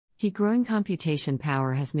Growing computation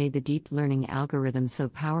power has made the deep learning algorithm so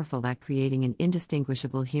powerful that creating an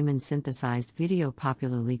indistinguishable human-synthesized video,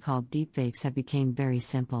 popularly called deepfakes, have become very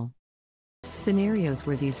simple. Scenarios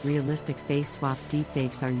where these realistic face-swap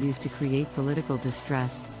deepfakes are used to create political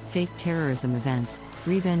distress, fake terrorism events,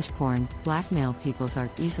 revenge porn, blackmail peoples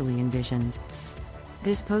are easily envisioned.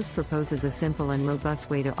 This post proposes a simple and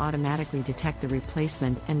robust way to automatically detect the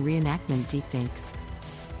replacement and reenactment deepfakes.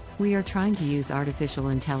 We are trying to use artificial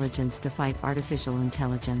intelligence to fight artificial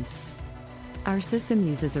intelligence. Our system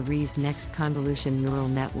uses a Next convolution neural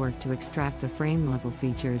network to extract the frame-level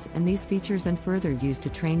features, and these features and further used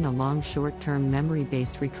to train the long short-term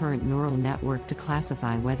memory-based recurrent neural network to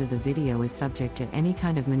classify whether the video is subject to any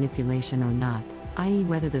kind of manipulation or not, i.e.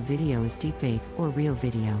 whether the video is deepfake or real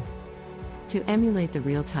video. To emulate the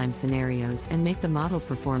real-time scenarios and make the model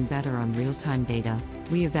perform better on real-time data,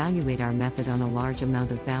 we evaluate our method on a large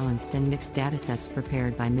amount of balanced and mixed datasets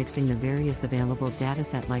prepared by mixing the various available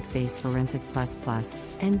dataset like Face Forensic++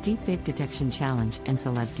 and Deepfake Detection Challenge and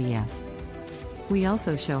CelebDF. We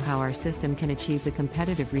also show how our system can achieve the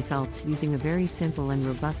competitive results using a very simple and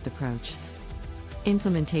robust approach.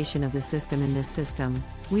 Implementation of the system. In this system,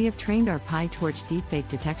 we have trained our PyTorch deepfake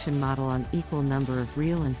detection model on equal number of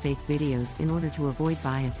real and fake videos in order to avoid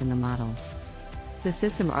bias in the model. The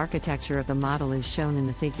system architecture of the model is shown in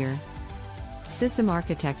the figure. System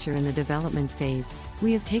architecture. In the development phase,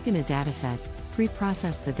 we have taken a dataset,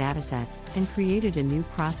 pre-processed the dataset, and created a new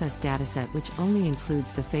process dataset which only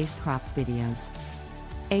includes the face-cropped videos.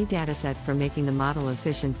 A dataset for making the model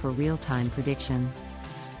efficient for real-time prediction.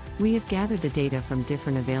 We have gathered the data from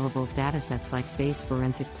different available datasets like Face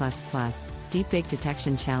Forensic++, Deepfake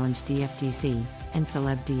Detection Challenge DFDC, and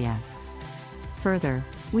CelebDF. Further,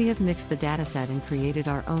 we have mixed the dataset and created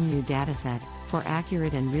our own new dataset for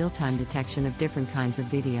accurate and real-time detection of different kinds of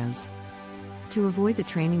videos. To avoid the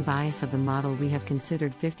training bias of the model, we have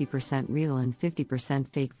considered 50% real and 50%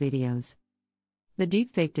 fake videos. The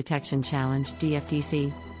Deepfake Detection Challenge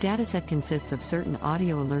DFDC dataset consists of certain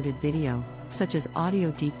audio-alerted video, such as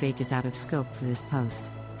audio deepfake is out of scope for this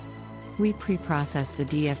post. We pre-process the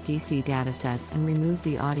DFDC dataset and remove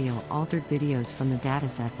the audio-altered videos from the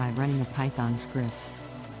dataset by running a Python script.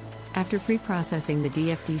 After pre-processing the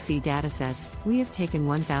DFDC dataset, we have taken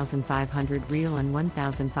 1,500 real and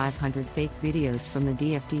 1,500 fake videos from the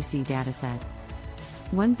DFDC dataset.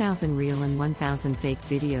 1,000 real and 1,000 fake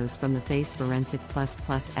videos from the Face Forensic++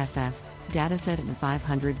 FF dataset and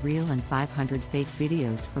 500 real and 500 fake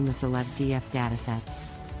videos from the CelebDF dataset.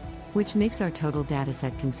 Which makes our total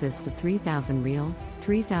dataset consist of 3,000 real,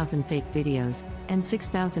 3,000 fake videos, and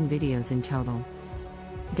 6,000 videos in total.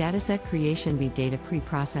 Dataset creation. Big data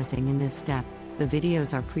pre-processing. In this step, the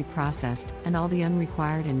videos are pre-processed and all the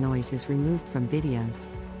unrequired and noise is removed from videos.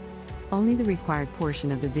 Only the required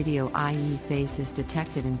portion of the video, i.e. face, is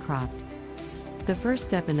detected and cropped. The first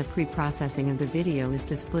step in the pre-processing of the video is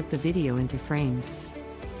to split the video into frames.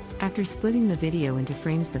 After splitting the video into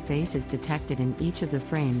frames, the face is detected in each of the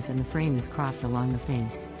frames and the frame is cropped along the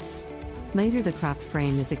face. Later, the cropped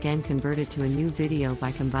frame is again converted to a new video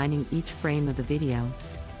by combining each frame of the video.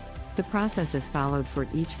 The process is followed for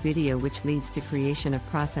each video, which leads to creation of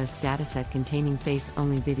processed dataset containing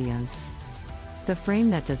face-only videos. The frame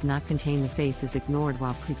that does not contain the face is ignored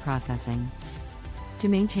while pre-processing. To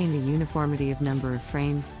maintain the uniformity of number of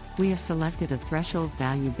frames, we have selected a threshold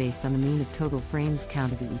value based on the mean of total frames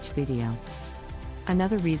counted in each video.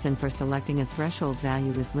 Another reason for selecting a threshold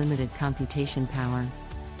value is limited computation power.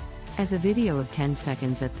 As a video of 10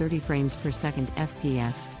 seconds at 30 frames per second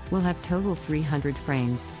FPS will have total 300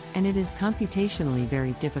 frames, and it is computationally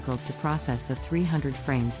very difficult to process the 300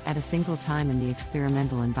 frames at a single time in the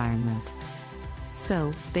experimental environment.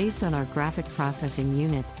 So, based on our graphic processing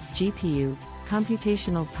unit, GPU,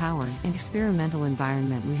 computational power, and experimental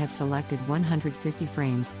environment, we have selected 150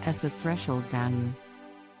 frames as the threshold value.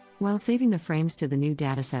 While saving the frames to the new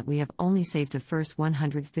dataset, we have only saved the first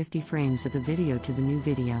 150 frames of the video to the new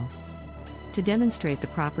video. To demonstrate the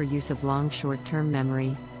proper use of long short-term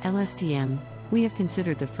memory, LSTM, we have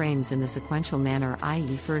considered the frames in the sequential manner,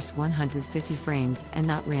 i.e. first 150 frames and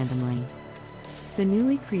not randomly. The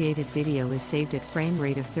newly created video is saved at frame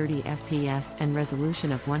rate of 30 FPS and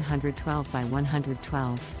resolution of 112 by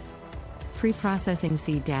 112. Pre-processing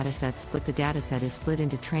C dataset split. The dataset is split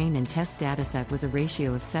into train and test dataset with a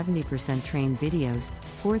ratio of 70% trained videos,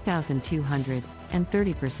 4,200, and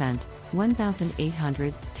 30%,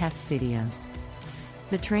 1,800, test videos.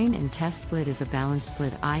 The train and test split is a balanced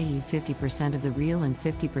split, i.e. 50% of the real and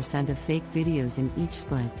 50% of fake videos in each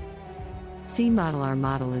split. C model. Our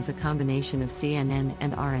model is a combination of CNN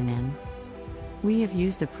and RNN. We have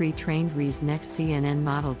used the pre-trained ResNext CNN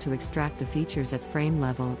model to extract the features at frame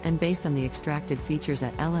level, and based on the extracted features, a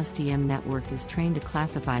LSTM network is trained to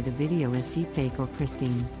classify the video as deepfake or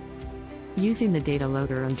pristine. Using the data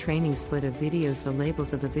loader on training split of videos, the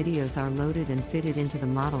labels of the videos are loaded and fitted into the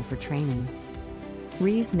model for training.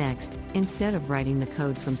 ResNext, instead of writing the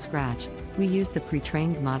code from scratch, we use the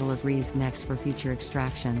pre-trained model of ResNext for feature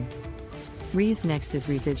extraction. ResNext is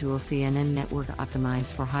residual CNN network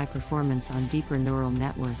optimized for high performance on deeper neural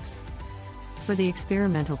networks. For the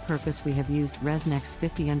experimental purpose, we have used ResNext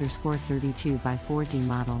 50_32x4D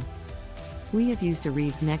model. We have used a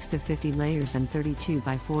ResNext of 50 layers and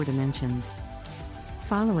 32x4 dimensions.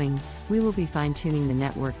 Following, we will be fine-tuning the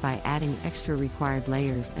network by adding extra required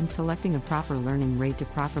layers and selecting a proper learning rate to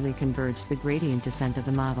properly converge the gradient descent of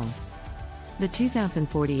the model. The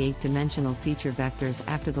 2048 dimensional feature vectors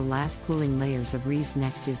after the last pooling layers of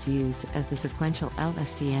ResNext is used as the sequential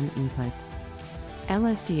LSTM input.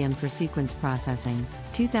 LSTM for sequence processing,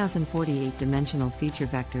 2048 dimensional feature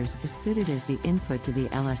vectors is fitted as the input to the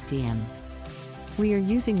LSTM. We are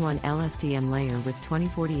using one LSTM layer with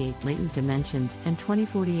 2048 latent dimensions and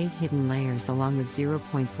 2048 hidden layers along with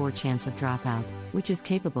 0.4 chance of dropout, which is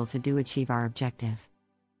capable to achieve our objective.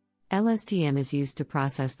 LSTM is used to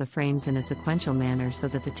process the frames in a sequential manner so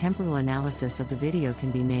that the temporal analysis of the video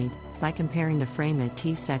can be made, by comparing the frame at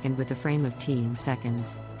t second with the frame of t in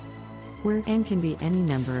seconds, where n can be any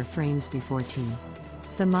number of frames before t.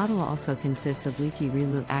 The model also consists of leaky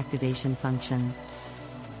ReLU activation function.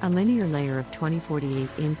 A linear layer of 2048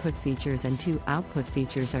 input features and 2 output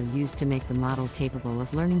features are used to make the model capable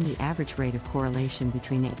of learning the average rate of correlation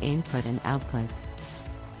between an input and output.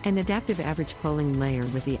 An adaptive average polling layer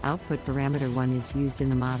with the output parameter 1 is used in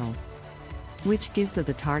the model, which gives the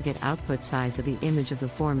target output size of the image of the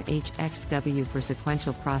form HXW. For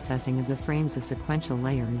sequential processing of the frames, a sequential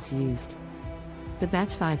layer is used. The batch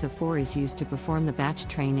size of 4 is used to perform the batch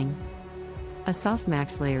training. A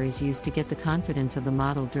softmax layer is used to get the confidence of the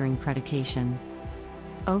model during predication.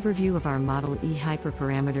 Overview of our model: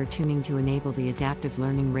 hyperparameter tuning to enable the adaptive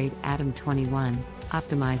learning rate. ADAM21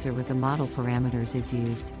 optimizer with the model parameters is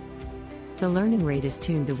used. The learning rate is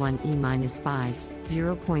tuned to 1e-5,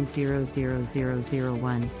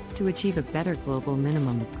 0.00001, to achieve a better global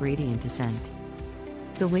minimum of gradient descent.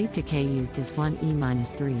 The weight decay used is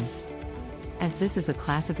 1e-3. As this is a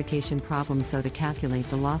classification problem, so to calculate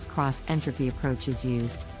the loss cross-entropy approach is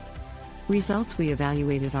used. Results: we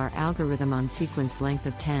evaluated our algorithm on sequence length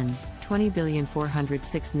of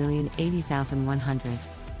 10,20,406,080,100.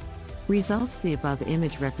 Results: the above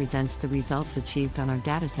image represents the results achieved on our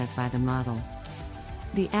dataset by the model.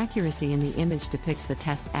 The accuracy in the image depicts the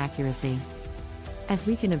test accuracy. As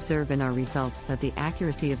we can observe in our results that the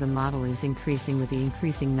accuracy of the model is increasing with the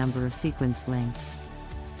increasing number of sequence lengths.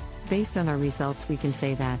 Based on our results, we can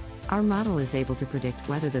say that our model is able to predict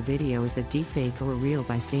whether the video is a deepfake or real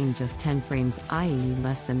by seeing just 10 frames, i.e.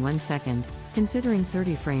 less than 1 second, considering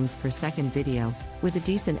 30 frames per second video, with a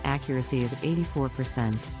decent accuracy of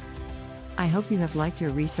 84%. I hope you have liked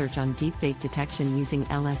your research on deepfake detection using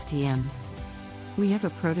LSTM. We have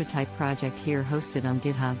a prototype project here hosted on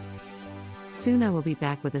GitHub. Soon I will be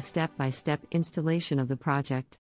back with a step-by-step installation of the project.